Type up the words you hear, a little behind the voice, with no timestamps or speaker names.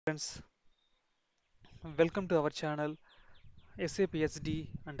Friends, welcome to our channel SAP SD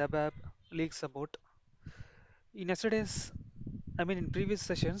and ABAP leaks about. In yesterday's, in previous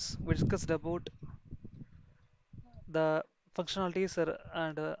sessions, we discussed about the functionalities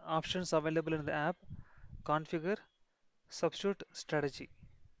and options available in the app, configure, substitute strategy.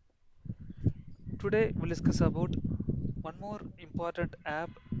 Today, we'll discuss about one more important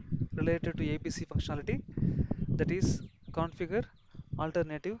app related to ABC functionality, that is configure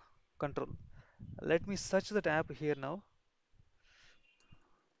alternative control. Let me search that app here now.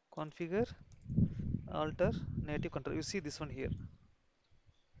 Configure alternative control. You see this one here.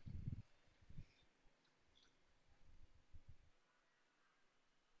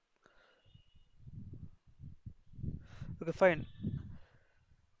 Okay, fine.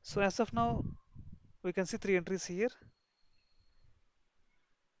 So as of now, we can see three entries here,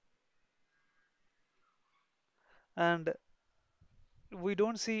 and we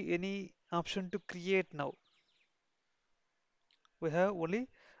don't see any option to create now. We have only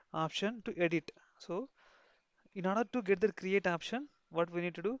option to edit. So in order to get the create option, what we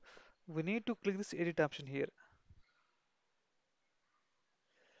need to do, we need to click this edit option here.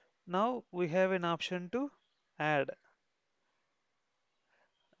 Now we have an option to add.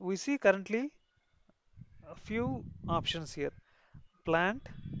 We see currently a few options here. Plant,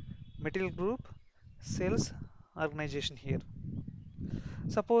 material group, sales, organization here.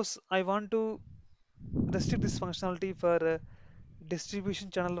 Suppose I want to restrict this functionality for distribution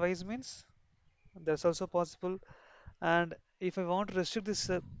channel wise means that's also possible. And if I want to restrict this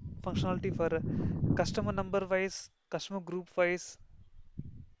functionality for customer number wise, customer group wise,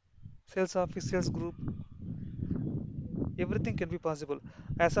 sales office, sales group, everything can be possible.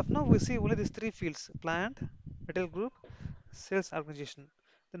 As of now, we see only these three fields: plant, material group, sales organization.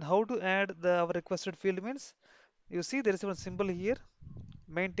 Then how to add our requested field means you see there is one symbol here: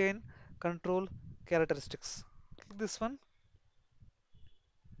 maintain control characteristics. Click this one.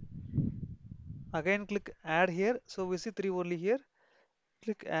 Again, click add here. So we see three only here.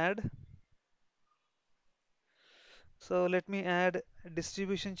 Click add. So let me add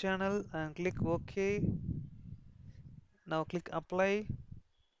distribution channel and click OK. Now click apply.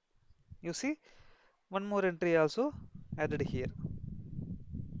 You see one more entry also added here.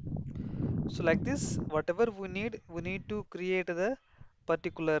 So like this, whatever we need to create the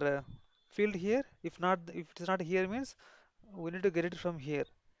particular field here. If it is not here means we need to get it from here.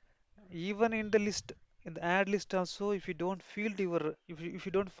 Even in the list, in the add list also, if you don't find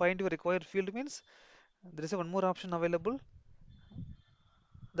your required field means there is a one more option available.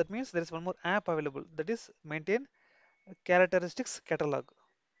 That means there is one more app available. That is maintain characteristics catalog.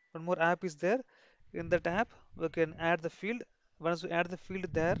 One more app is there. In that app we can add the field. Once we add the field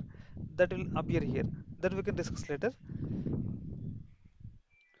there, that will appear here. That we can discuss later.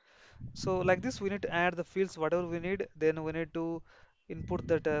 So like this, we need to add the fields whatever we need. Then we need to input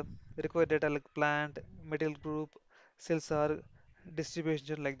that required data like plant, material group, sales org,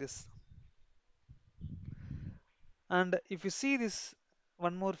 distribution like this. And if you see this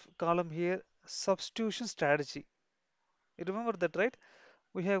one more column here, substitution strategy. You remember that, right?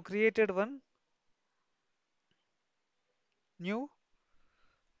 We have created one new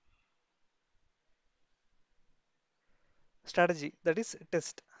strategy, that is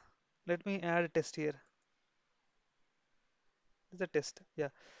test. Let me add a test here. It's a test. Yeah.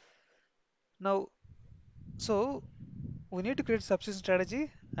 Now, so we need to create substitution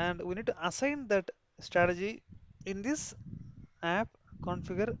strategy and we need to assign that strategy in this app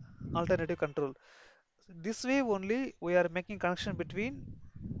configure alternative control. This way only we are making connection between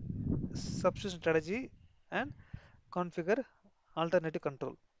substitution strategy and configure alternative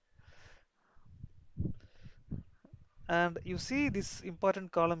control. And you see this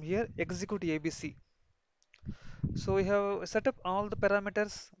important column here, execute ABC. So we have set up all the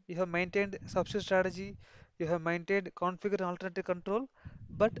parameters, you have maintained substitution strategy, you have maintained configure alternative control,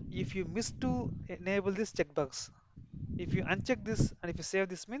 but if you miss to enable this checkbox, if you uncheck this and if you save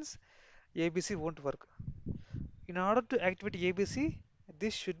this means ABC won't work. In order to activate ABC,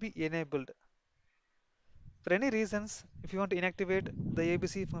 this should be enabled. For any reasons, if you want to inactivate the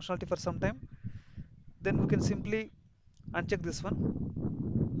ABC functionality for some time, then we can simply uncheck this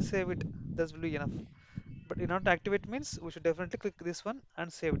one, save it, that will be enough. But in order to activate means we should definitely click this one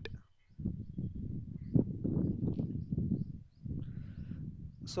and save it.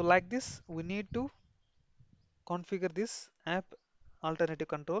 So like this, we need to configure this app alternative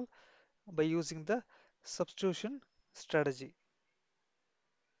control by using the substitution strategy.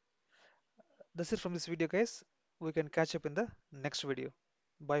 That's it from this video, guys. We can catch up in the next video.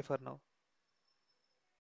 Bye for now.